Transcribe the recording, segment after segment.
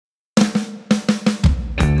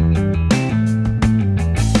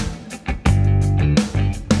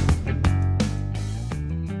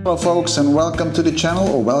Hello folks, and welcome to the channel,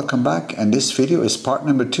 or welcome back. And this video is part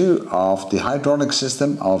number 2 of the hydraulic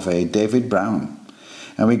system of a David Brown.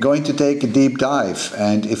 And we're going to take a deep dive,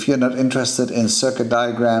 and if you're not interested in circuit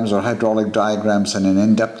diagrams or hydraulic diagrams and an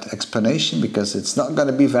in-depth explanation, because it's not going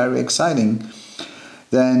to be very exciting,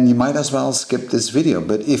 then you might as well skip this video.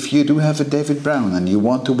 But if you do have a David Brown and you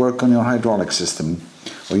want to work on your hydraulic system,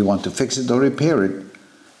 or you want to fix it or repair it,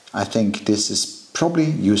 I think this is probably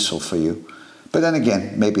useful for you. But then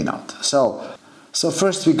again, maybe not. So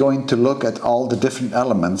first we're going to look at all the different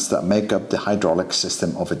elements that make up the hydraulic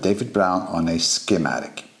system of a David Brown on a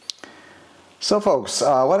schematic. So folks,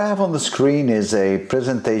 what I have on the screen is a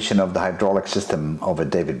presentation of the hydraulic system of a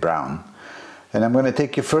David Brown. And I'm going to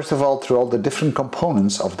take you first of all through all the different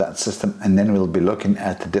components of that system, and then we'll be looking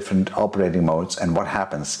at the different operating modes and what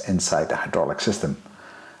happens inside the hydraulic system.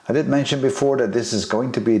 I did mention before that this is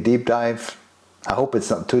going to be a deep dive. I hope it's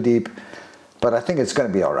not too deep, but I think it's going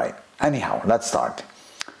to be alright. Anyhow, let's start.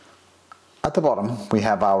 At the bottom we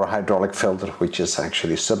have our hydraulic filter, which is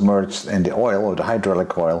actually submerged in the oil, or the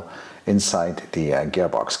hydraulic oil, inside the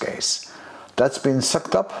gearbox case. That's been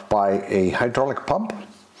sucked up by a hydraulic pump,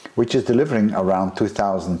 which is delivering around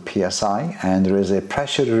 2000 psi, and there is a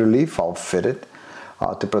pressure relief valve fitted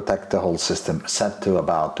to protect the whole system, set to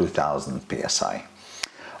about 2000 psi.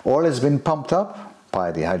 Oil has been pumped up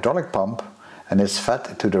by the hydraulic pump and is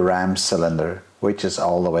fed to the ram cylinder, which is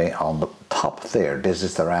all the way on the top there. This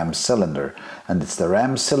is the ram cylinder, and it's the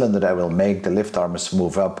ram cylinder that will make the lift arms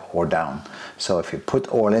move up or down. So if you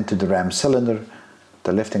put oil into the ram cylinder,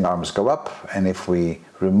 the lifting arms go up, and if we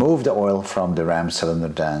remove the oil from the ram cylinder,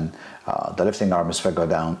 then the lifting arms will go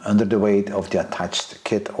down under the weight of the attached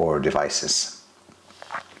kit or devices.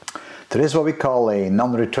 There is what we call a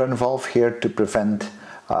non-return valve here to prevent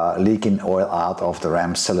leaking oil out of the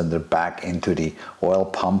ram cylinder back into the oil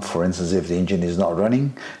pump. For instance, if the engine is not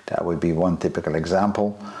running, that would be one typical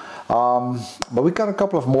example. But we've got a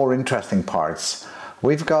couple of more interesting parts.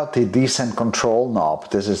 We've got the descent control knob.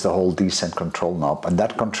 This is the whole descent control knob, and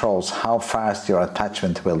that controls how fast your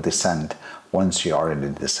attachment will descend once you are in the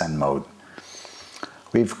descent mode.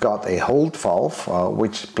 We've got a hold valve,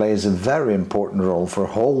 which plays a very important role for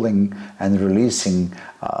holding and releasing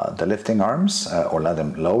the lifting arms, or let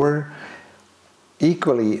them lower.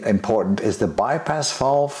 Equally important is the bypass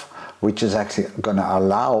valve, which is actually going to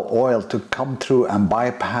allow oil to come through and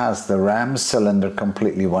bypass the ram cylinder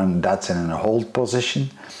completely when that's in a hold position.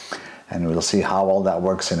 And we'll see how all that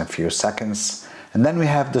works in a few seconds. And then we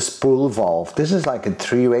have the spool valve. This is like a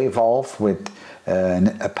three-way valve with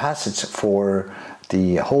a passage for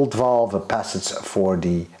the hold valve, a passage for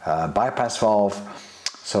the bypass valve.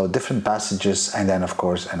 So different passages, and then of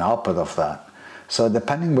course an output of that. So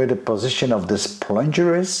depending where the position of this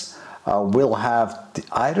plunger is, we'll have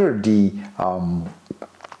either the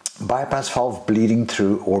bypass valve bleeding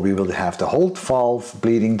through, or we will have the hold valve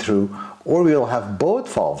bleeding through, or we will have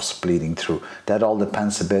both valves bleeding through. That all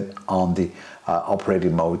depends a bit on the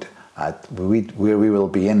operating mode where we will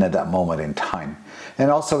be in at that moment in time. And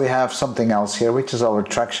also we have something else here, which is our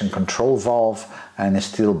traction control valve, and a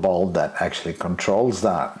steel ball that actually controls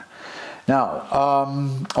that. Now,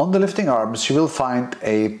 on the lifting arms you will find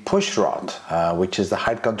a push rod, which is the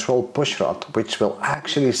height control push rod, which will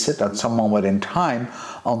actually sit at some moment in time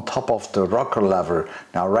on top of the rocker lever.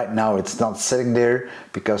 Now, right now it's not sitting there,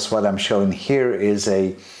 because what I'm showing here is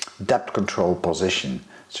a depth control position,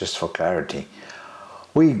 just for clarity.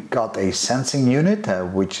 We got a sensing unit,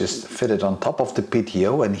 which is fitted on top of the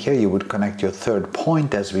PTO, and here you would connect your third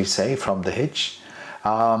point, as we say, from the hitch.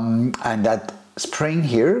 And that spring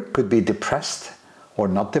here could be depressed or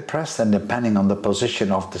not depressed, and depending on the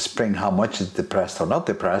position of the spring, how much it's depressed or not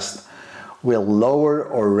depressed, will lower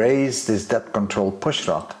or raise this depth control push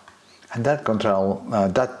rod. And that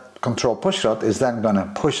control push rod is then going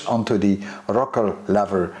to push onto the rocker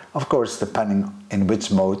lever, of course depending in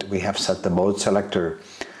which mode we have set the mode selector.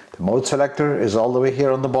 The mode selector is all the way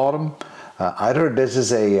here on the bottom. Either this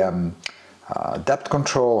is a depth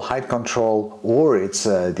control, height control, or it's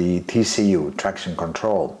the TCU, traction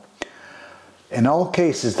control. In all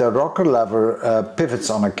cases the rocker lever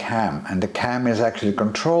pivots on a cam, and the cam is actually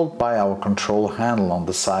controlled by our control handle on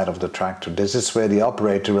the side of the tractor. This is where the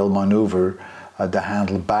operator will maneuver the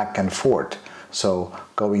handle back and forth. So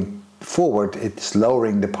going forward, it's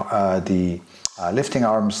lowering the lifting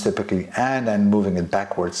arms typically, and then moving it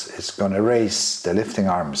backwards, it's going to raise the lifting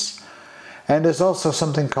arms. And there's also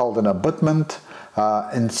something called an abutment.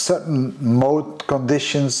 In certain mode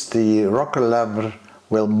conditions, the rocker lever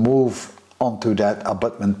will move onto that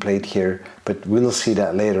abutment plate here, but we'll see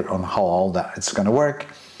that later on how all that it's going to work.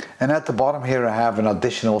 And at the bottom here I have an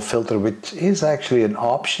additional filter, which is actually an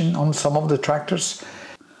option on some of the tractors.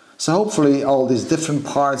 So hopefully all these different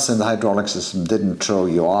parts in the hydraulic system didn't throw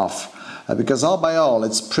you off, because all by all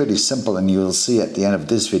it's pretty simple, and you'll see at the end of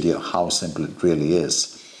this video how simple it really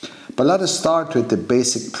is. But let us start with the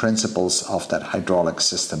basic principles of that hydraulic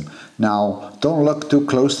system. Now, don't look too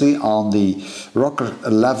closely on the rocker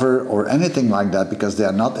lever or anything like that, because they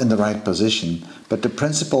are not in the right position. But the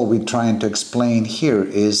principle we're trying to explain here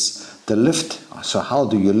is the lift. So how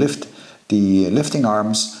do you lift the lifting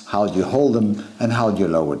arms, how do you hold them, and how do you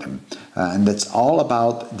lower them? And that's all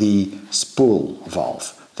about the spool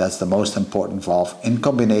valve. That's the most important valve in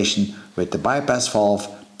combination with the bypass valve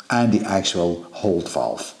and the actual hold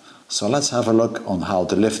valve. So let's have a look on how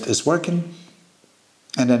the lift is working,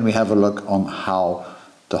 and then we have a look on how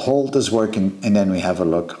the hold is working, and then we have a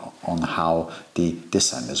look on how the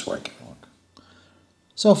descent is working.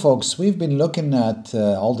 So folks, we've been looking at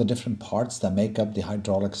all the different parts that make up the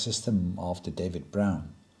hydraulic system of the David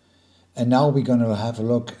Brown. And now we're going to have a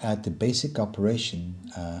look at the basic operation,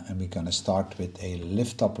 and we're going to start with a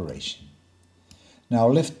lift operation. Now,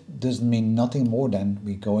 lift doesn't mean nothing more than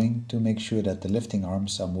we're going to make sure that the lifting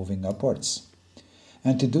arms are moving upwards.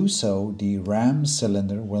 And to do so, the ram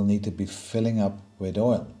cylinder will need to be filling up with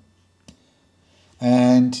oil.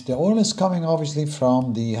 And the oil is coming obviously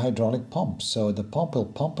from the hydraulic pump. So the pump will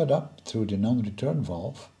pump it up through the non-return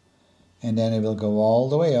valve, and then it will go all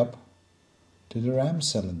the way up to the ram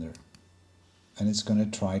cylinder. And it's going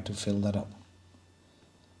to try to fill that up.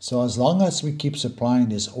 So as long as we keep supplying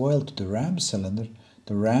this oil to the ram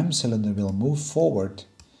cylinder will move forward,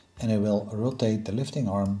 and it will rotate the lifting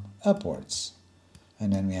arm upwards.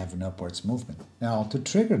 And then we have an upwards movement. Now, to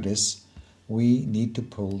trigger this, we need to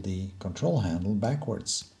pull the control handle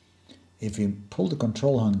backwards. If we pull the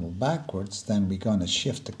control handle backwards, then we're going to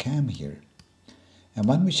shift the cam here. And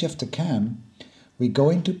when we shift the cam, we go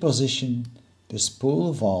into position the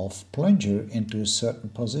spool valve plunger into a certain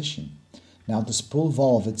position. Now, the spool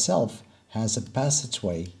valve itself has a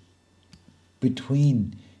passageway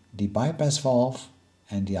between the bypass valve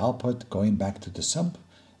and the output going back to the sump,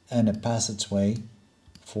 and a passageway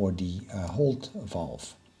for the hold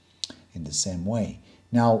valve in the same way.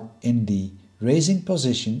 Now, in the raising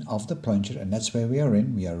position of the plunger, and that's where we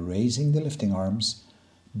are raising the lifting arms,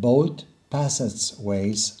 both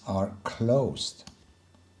passageways are closed,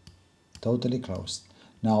 totally closed.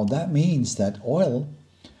 Now, that means that oil,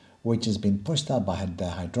 which has been pushed out by the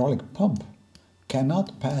hydraulic pump,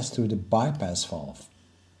 cannot pass through the bypass valve,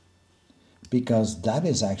 because that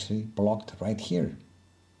is actually blocked right here.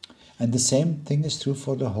 And the same thing is true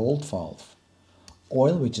for the hold valve.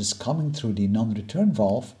 Oil which is coming through the non-return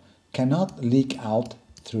valve cannot leak out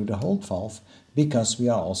through the hold valve, because we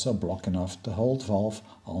are also blocking off the hold valve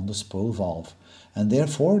on the spool valve. And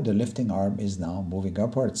therefore the lifting arm is now moving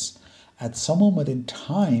upwards. At some moment in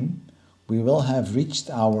time, we will have reached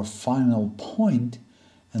our final point,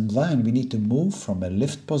 and then we need to move from a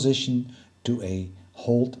lift position to a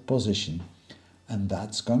hold position. And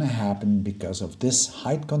that's going to happen because of this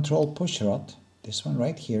height control push rod. This one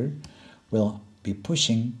right here will be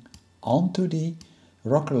pushing onto the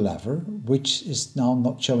rocker lever, which is now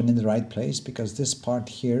not showing in the right place, because this part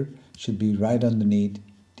here should be right underneath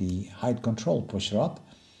the height control push rod.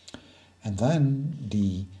 And then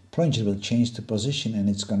the plunger will change the position, and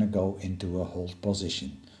it's going to go into a hold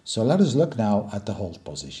position. So let us look now at the hold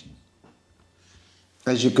position.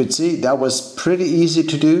 As you could see, that was pretty easy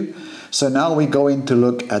to do. So now we're going to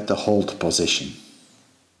look at the hold position.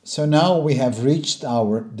 So now we have reached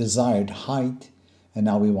our desired height, and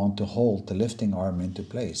now we want to hold the lifting arm into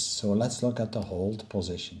place. So let's look at the hold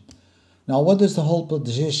position. Now, what does the hold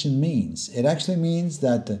position mean? It actually means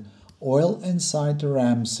that the oil inside the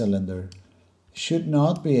ram cylinder should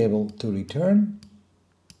not be able to return,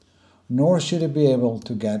 nor should it be able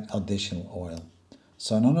to get additional oil.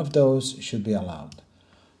 So none of those should be allowed.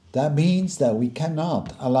 That means that we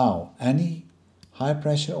cannot allow any high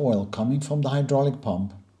pressure oil coming from the hydraulic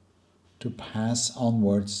pump to pass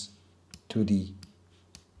onwards to the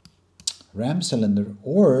ram cylinder,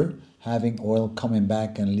 or having oil coming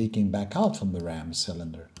back and leaking back out from the ram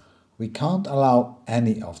cylinder. We can't allow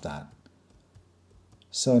any of that.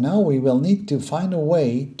 So now we will need to find a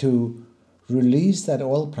way to release that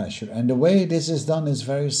oil pressure. And the way this is done is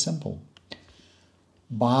very simple.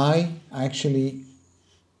 By actually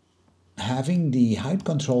having the height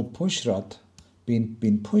control push rod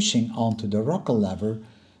been pushing onto the rocker lever,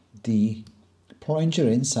 the plunger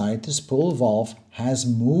inside the spool valve has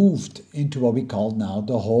moved into what we call now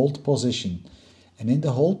the hold position. And in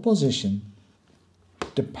the hold position,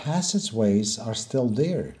 the passageways are still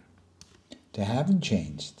there. They haven't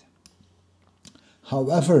changed.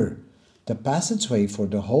 However, the passageway for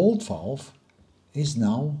the hold valve is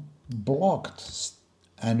now blocked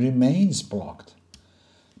and remains blocked.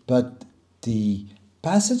 But the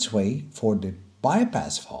passageway for the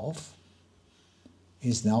bypass valve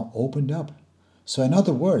is now opened up. So in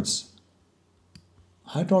other words,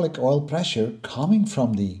 hydraulic oil pressure coming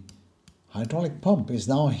from the hydraulic pump is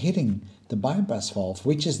now hitting the bypass valve,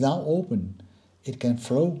 which is now open. It can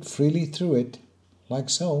flow freely through it, like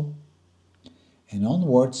so, and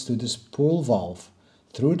onwards to the spool valve,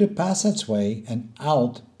 through the passageway and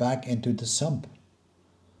out back into the sump.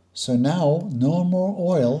 So now no more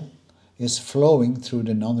oil is flowing through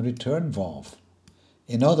the non-return valve.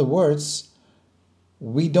 In other words,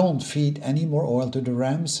 we don't feed any more oil to the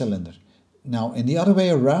ram cylinder. Now, in the other way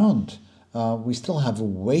around, we still have a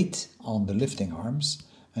weight on the lifting arms,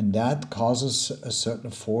 and that causes a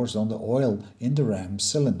certain force on the oil in the ram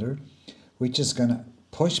cylinder, which is going to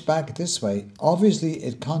push back this way. Obviously,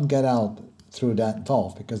 it can't get out through that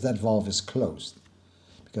valve because that valve is closed.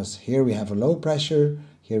 Because here we have a low pressure,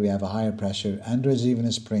 here we have a higher pressure, and there's even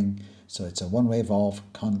a spring, so it's a one-way valve,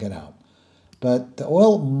 can't get out. But the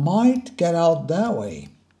oil might get out that way,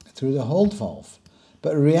 through the hold valve.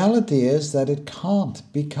 But reality is that it can't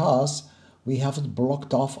because we have it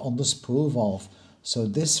blocked off on the spool valve. So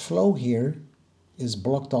this flow here is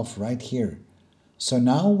blocked off right here. So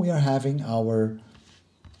now we are having our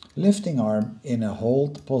lifting arm in a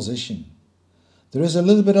hold position. There is a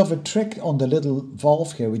little bit of a trick on the little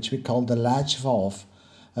valve here, which we call the latch valve,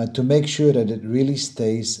 to make sure that it really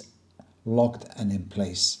stays locked and in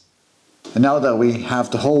place. And now that we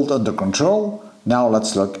have the hold under control, now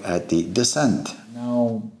let's look at the descent.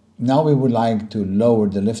 Now we would like to lower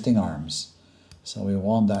the lifting arms. So we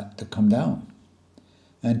want that to come down.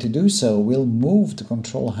 And to do so, we'll move the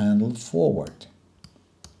control handle forward.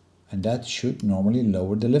 And that should normally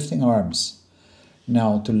lower the lifting arms.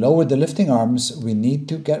 Now, to lower the lifting arms, we need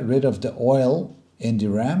to get rid of the oil in the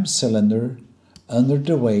ram cylinder under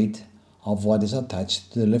the weight of what is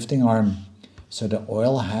attached to the lifting arm. So the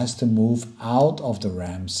oil has to move out of the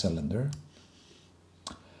ram cylinder.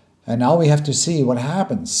 And now we have to see what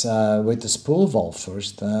happens with the spool valve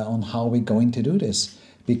first on how we're going to do this.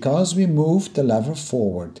 Because we moved the lever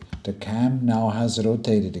forward, the cam now has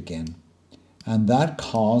rotated again. And that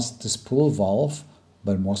caused the spool valve,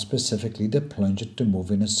 but more specifically the plunger, to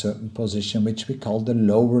move in a certain position, which we call the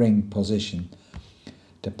lowering position.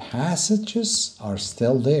 The passages are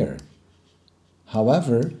still there.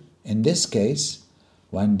 However, in this case,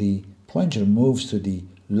 when the plunger moves to the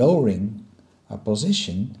lowering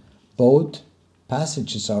position, both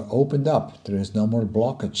passages are opened up. There is no more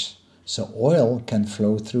blockage. So oil can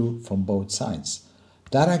flow through from both sides.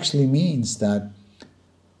 That actually means that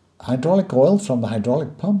hydraulic oil from the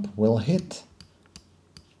hydraulic pump will hit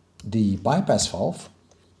the bypass valve,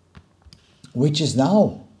 which is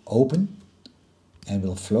now open and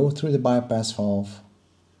will flow through the bypass valve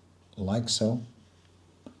like so,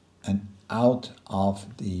 and out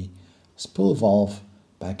of the spool valve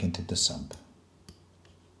back into the sump.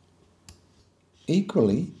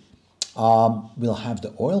 Equally, we'll have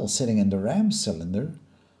the oil sitting in the ram cylinder,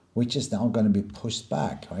 which is now going to be pushed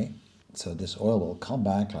back, right? So this oil will come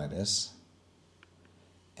back like this,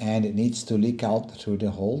 and it needs to leak out through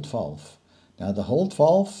the hold valve. Now the hold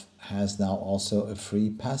valve has now also a free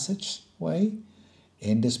passageway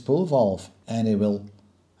in the spool valve, and it will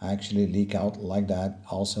actually leak out like that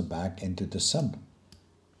also back into the sump.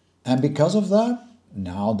 And because of that,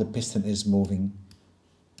 now the piston is moving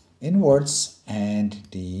inwards and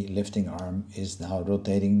the lifting arm is now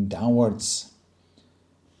rotating downwards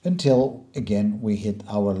until again we hit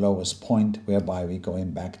our lowest point, whereby we're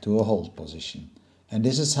going back to a hold position. And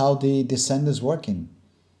this is how the descent is working.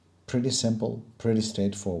 Pretty simple, pretty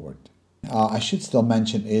straightforward. I should still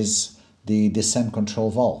mention is the descent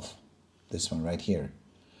control valve, this one right here.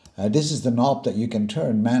 This is the knob that you can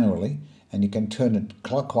turn manually, and you can turn it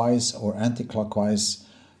clockwise or anti-clockwise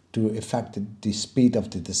to affect the speed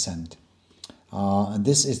of the descent. And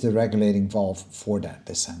this is the regulating valve for that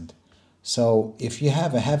descent. So if you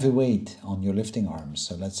have a heavy weight on your lifting arms,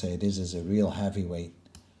 so let's say this is a real heavy weight,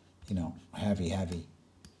 you know, heavy,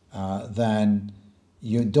 then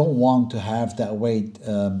you don't want to have that weight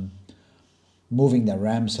moving the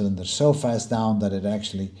ram cylinder so fast down that it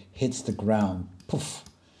actually hits the ground. Poof!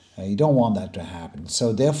 You don't want that to happen.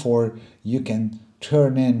 So therefore, you can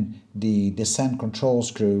turn in the descent control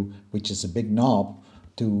screw, which is a big knob,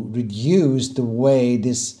 to reduce the way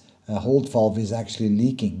this hold valve is actually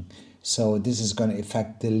leaking. So this is going to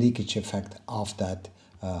affect the leakage effect of that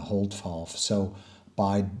hold valve. So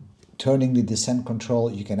by turning the descent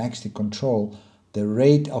control, you can actually control the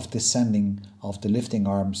rate of descending of the lifting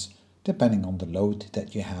arms depending on the load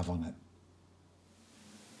that you have on it.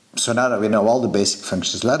 So now that we know all the basic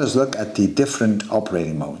functions, let us look at the different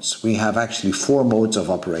operating modes. We have actually 4 modes of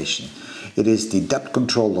operation. It is the depth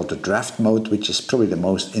control or the draft mode, which is probably the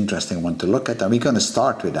most interesting one to look at, and we're going to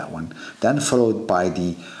start with that one. Then followed by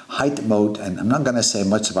the height mode, and I'm not going to say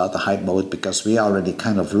much about the height mode because we already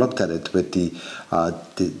kind of looked at it with the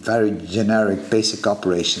very generic basic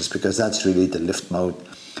operations, because that's really the lift mode.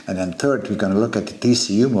 And then third, we're going to look at the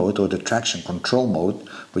TCU mode or the traction control mode,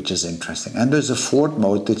 which is interesting. And there's a fourth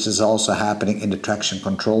mode which is also happening in the traction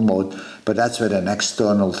control mode, but that's with an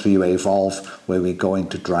external 3-way valve where we go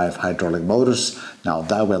into drive hydraulic motors. Now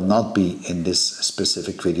that will not be in this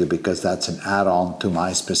specific video because that's an add-on to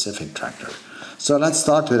my specific tractor. So let's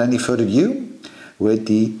start with any further ado with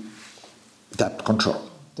the depth control.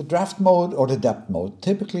 The draft mode or the depth mode,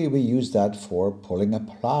 typically we use that for pulling a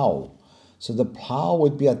plow. So the plow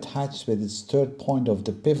would be attached with its third point of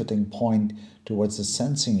the pivoting point towards the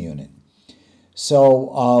sensing unit.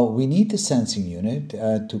 So we need the sensing unit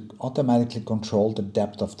to automatically control the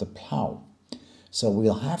depth of the plow. So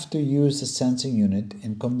we'll have to use the sensing unit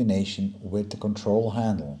in combination with the control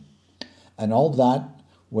handle. And all that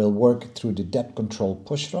will work through the depth control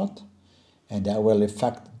push rod, and that will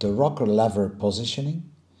affect the rocker lever positioning,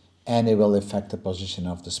 and it will affect the position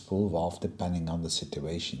of the spool valve depending on the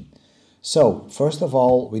situation. So first of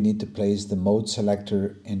all, we need to place the mode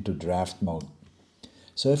selector into draft mode.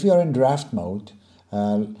 So if we are in draft mode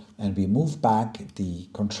and we move back the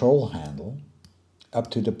control handle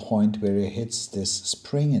up to the point where it hits this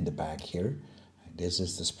spring in the back here, this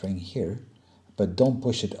is the spring here, but don't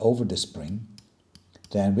push it over the spring,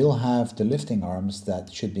 then we'll have the lifting arms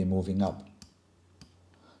that should be moving up.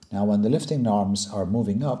 Now when the lifting arms are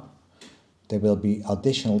moving up, there will be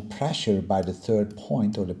additional pressure by the third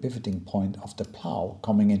point or the pivoting point of the plow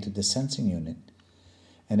coming into the sensing unit.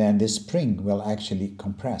 And then this spring will actually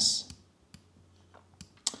compress.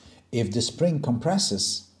 If the spring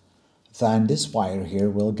compresses, then this wire here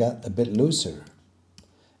will get a bit looser.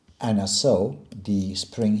 And as so, the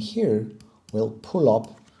spring here will pull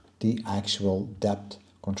up the actual depth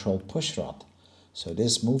control push rod. So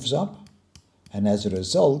this moves up, and as a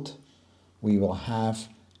result, we will have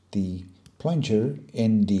the plunger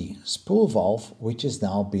in the spool valve, which is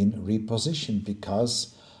now being repositioned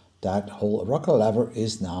because that whole rocker lever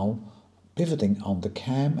is now pivoting on the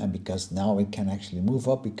cam, and because now it can actually move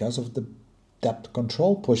up because of the depth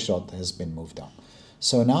control push rod has been moved up.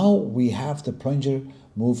 So now we have the plunger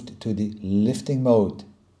moved to the lifting mode.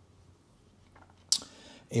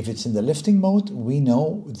 If it's in the lifting mode, we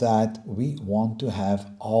know that we want to have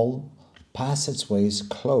all passageways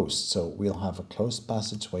closed. So we'll have a closed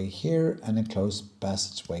passageway here and a closed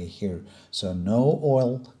passageway here. So no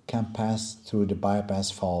oil can pass through the bypass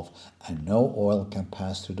valve and no oil can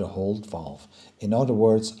pass through the hold valve. In other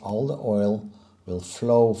words, all the oil will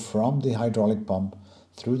flow from the hydraulic pump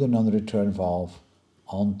through the non-return valve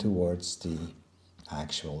on towards the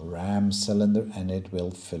actual ram cylinder, and it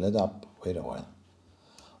will fill it up with oil.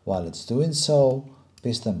 While it's doing so,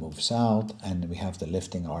 piston moves out and we have the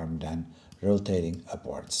lifting arm then rotating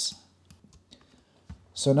upwards.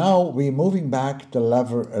 So now we're moving back the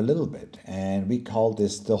lever a little bit, and we call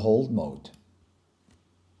this the hold mode.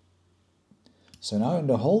 So now in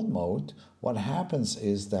the hold mode, what happens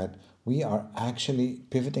is that we are actually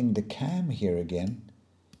pivoting the cam here again.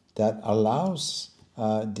 That allows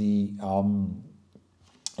the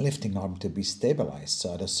lifting arm to be stabilized,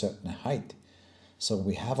 so at a certain height. So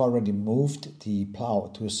we have already moved the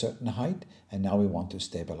plow to a certain height, and now we want to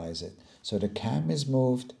stabilize it. So the cam is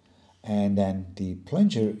moved, and then the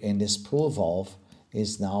plunger in this spool valve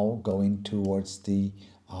is now going towards the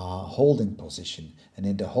holding position. And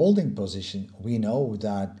in the holding position, we know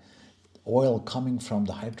that oil coming from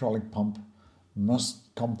the hydraulic pump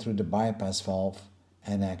must come through the bypass valve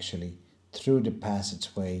and actually through the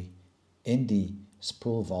passageway in the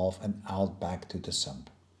spool valve and out back to the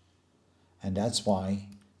sump. And that's why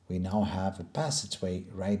we now have a passageway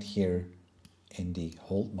right here in the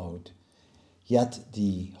hold mode. Yet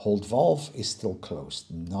the hold valve is still closed.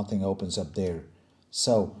 Nothing opens up there.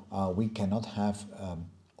 So we cannot have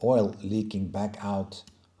oil leaking back out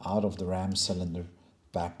of the ram cylinder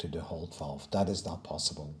back to the hold valve. That is not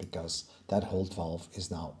possible because that hold valve is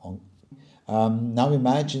now on. Now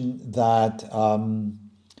imagine that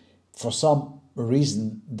for some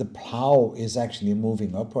reason the plow is actually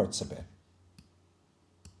moving upwards a bit.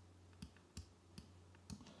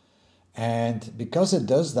 And because it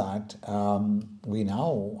does that, we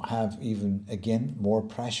now have even again more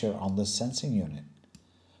pressure on the sensing unit.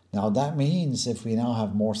 Now that means if we now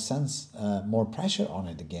have more pressure on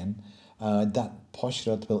it again, that push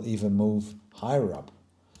rod will even move higher up.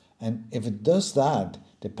 And if it does that,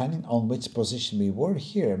 depending on which position we were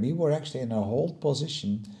here, we were actually in a hold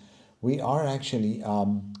position, we are actually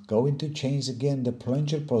going to change again the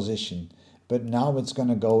plunger position, but now it's going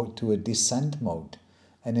to go to a descent mode.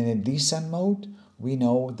 And in a descent mode, we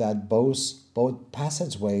know that both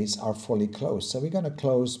passageways are fully closed. So we're going to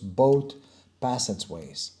close both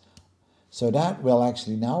passageways. So that will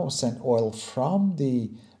actually now send oil from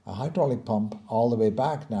the hydraulic pump all the way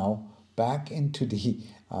back into the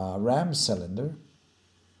ram cylinder.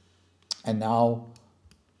 And now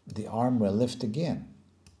the arm will lift again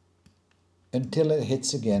until it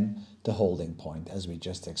hits again the holding point, as we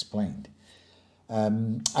just explained.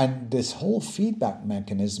 And this whole feedback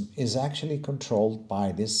mechanism is actually controlled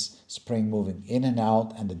by this spring moving in and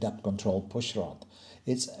out and the depth control push rod.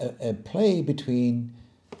 It's a play between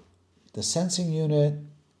the sensing unit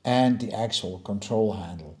and the actual control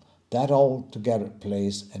handle. That all together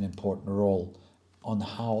plays an important role on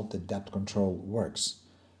how the depth control works.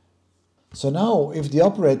 So now, if the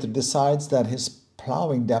operator decides that his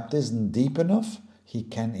plowing depth isn't deep enough, he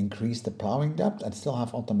can increase the plowing depth and still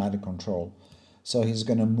have automatic control. So he's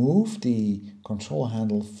going to move the control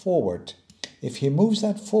handle forward. If he moves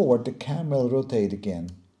that forward, the cam will rotate again.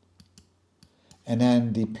 And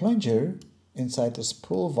then the plunger inside the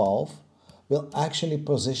spool valve will actually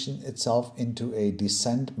position itself into a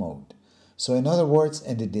descent mode. So in other words,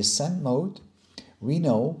 in the descent mode, we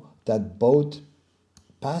know that both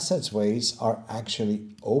passageways are actually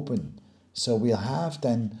open. So we'll have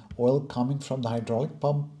then oil coming from the hydraulic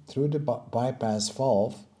pump through the bypass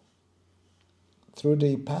valve, through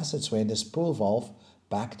the passageway, the spool valve,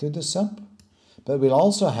 back to the sump. But we'll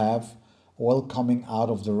also have oil coming out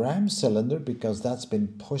of the ram cylinder because that's been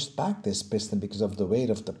pushed back, this piston, because of the weight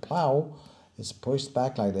of the plow. It's pushed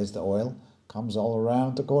back like this. The oil comes all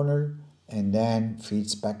around the corner and then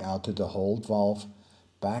feeds back out to the hold valve,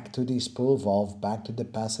 back to the spool valve, back to the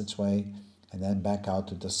passageway, and then back out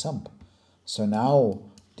to the sump. So now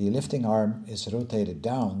the lifting arm is rotated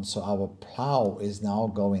down, so our plow is now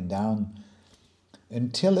going down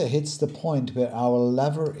until it hits the point where our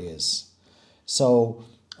lever is. So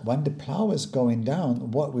when the plow is going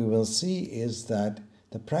down, what we will see is that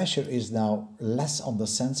the pressure is now less on the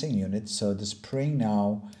sensing unit, so the spring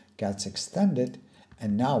now gets extended,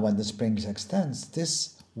 and now when the spring extends,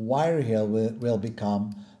 this wire here will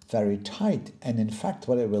become very tight, and in fact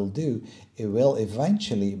what it will do, it will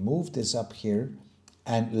eventually move this up here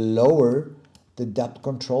and lower the depth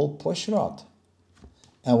control push rod.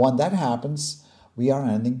 And when that happens, we are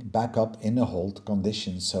ending back up in a hold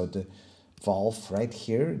condition. So the valve right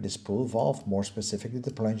here, the spool valve, more specifically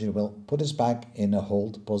the plunger, will put us back in a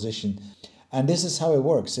hold position. And this is how it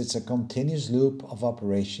works. It's a continuous loop of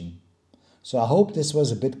operation. So I hope this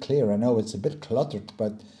was a bit clear. I know it's a bit cluttered,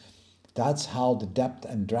 but that's how the depth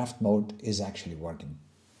and draft mode is actually working.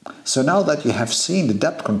 So now that you have seen the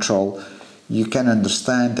depth control, you can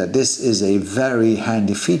understand that this is a very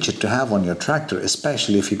handy feature to have on your tractor,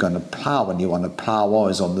 especially if you're going to plow and you want to plow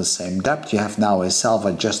always on the same depth. You have now a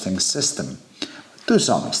self-adjusting system, to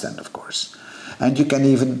some extent, of course. And you can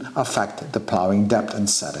even affect the plowing depth and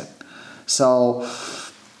set it. So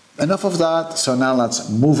enough of that. So now let's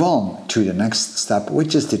move on to the next step,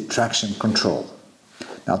 which is the traction control.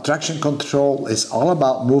 Now, traction control is all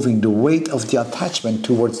about moving the weight of the attachment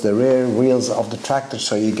towards the rear wheels of the tractor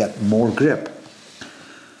so you get more grip.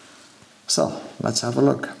 So, let's have a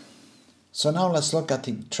look. So now let's look at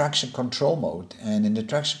the traction control mode. And in the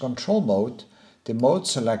traction control mode, the mode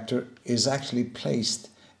selector is actually placed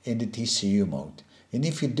in the TCU mode. And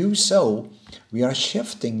if you do so, we are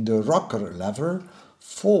shifting the rocker lever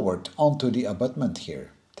forward onto the abutment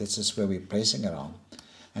here. This is where we're placing it on.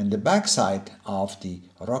 And the backside of the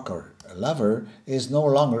rocker lever is no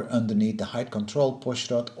longer underneath the height control push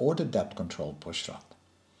rod or the depth control push rod.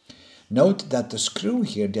 Note that the screw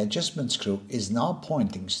here, the adjustment screw, is now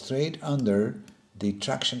pointing straight under the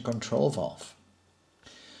traction control valve.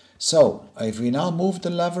 So if we now move the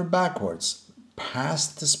lever backwards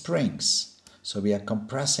past the springs, so we are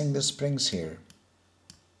compressing the springs here,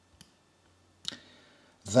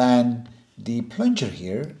 then the plunger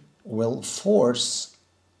here will force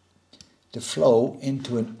the flow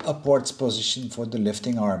into an upwards position for the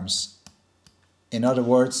lifting arms. In other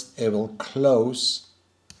words, it will close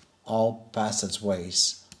all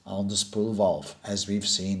passageways on the spool valve, as we've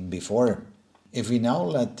seen before. If we now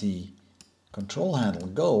let the control handle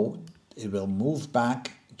go, it will move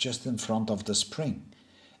back just in front of the spring.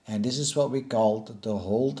 And this is what we call the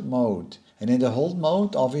hold mode. And in the hold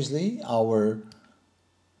mode, obviously, our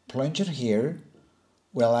plunger here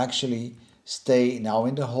will actually stay now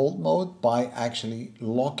in the hold mode by actually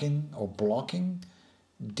locking or blocking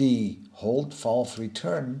the hold valve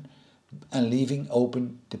return and leaving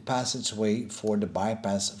open the passageway for the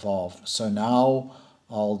bypass valve. So now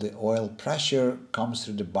all the oil pressure comes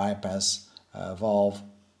through the bypass valve,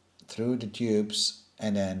 through the tubes,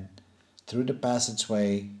 and then through the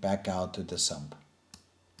passageway back out to the sump.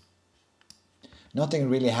 Nothing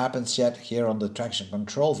really happens yet here on the traction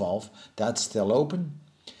control valve. That's still open,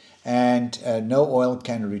 and no oil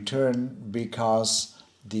can return because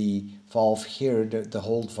the valve here, the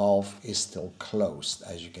hold valve, is still closed.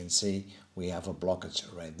 As you can see, we have a blockage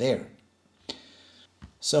right there.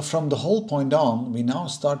 So from the hold point on, we now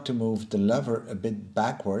start to move the lever a bit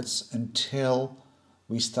backwards until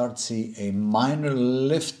we start to see a minor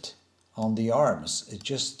lift on the arms. It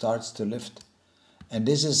just starts to lift. And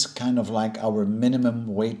this is kind of like our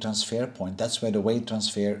minimum weight transfer point. That's where the weight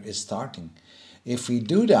transfer is starting. If we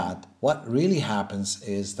do that, what really happens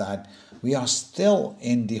is that we are still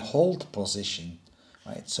in the hold position,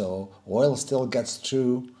 right? So oil still gets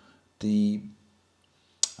through the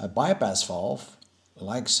bypass valve,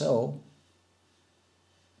 like so.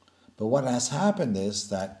 But what has happened is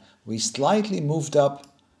that we slightly moved up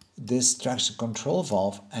this traction control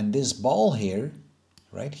valve, and this ball here,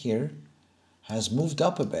 right here, has moved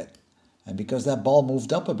up a bit. And because that ball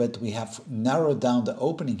moved up a bit, we have narrowed down the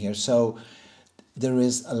opening here. So there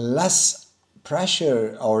is less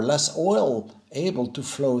pressure or less oil able to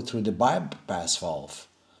flow through the bypass valve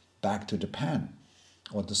back to the pan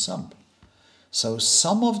or the sump. So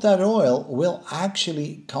some of that oil will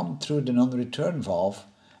actually come through the non-return valve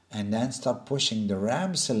and then start pushing the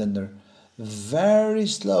ram cylinder very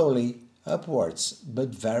slowly upwards, but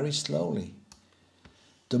very slowly.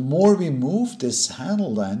 The more we move this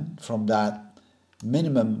handle then from that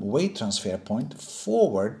minimum weight transfer point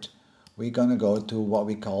forward, we're going to go to what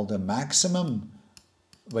we call the maximum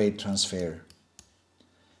weight transfer.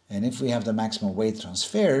 And if we have the maximum weight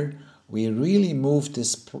transfer, we really move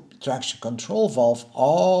this traction control valve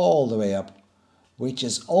all the way up, which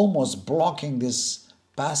is almost blocking this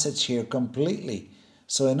passage here completely.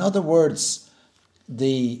 So in other words,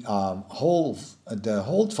 the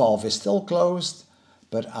hold valve is still closed,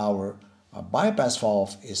 but our bypass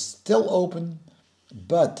valve is still open,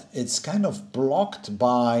 but it's kind of blocked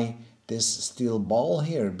by this steel ball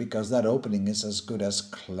here because that opening is as good as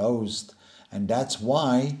closed. And that's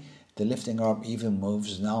why the lifting arm even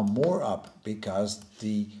moves now more up, because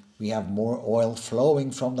we have more oil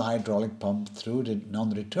flowing from the hydraulic pump through the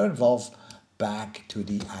non-return valve back to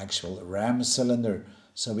the actual ram cylinder.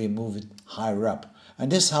 So we move it higher up.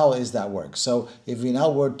 And this is how that works. So if we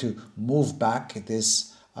now were to move back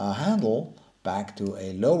this handle back to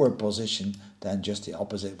a lower position, then just the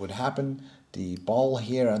opposite would happen. The ball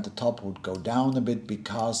here at the top would go down a bit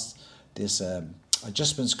because this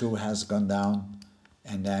adjustment screw has gone down.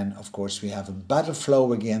 And then, of course, we have a better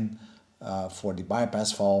flow again for the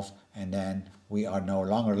bypass valve. And then we are no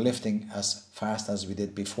longer lifting as fast as we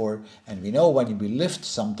did before. And we know when we lift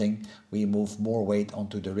something, we move more weight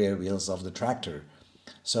onto the rear wheels of the tractor.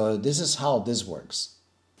 So this is how this works.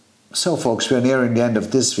 So folks, we're nearing the end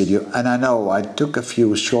of this video, and I know I took a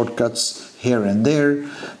few shortcuts here and there,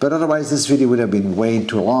 but otherwise this video would have been way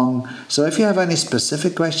too long. So if you have any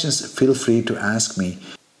specific questions, feel free to ask me.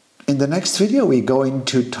 In the next video, we're going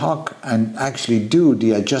to talk and actually do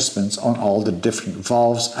the adjustments on all the different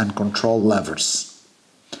valves and control levers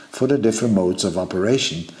for the different modes of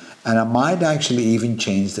operation. And I might actually even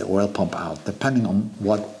change the oil pump out, depending on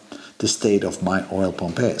what the state of my oil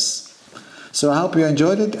pump is. So I hope you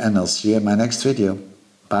enjoyed it, and I'll see you in my next video.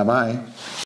 Bye bye.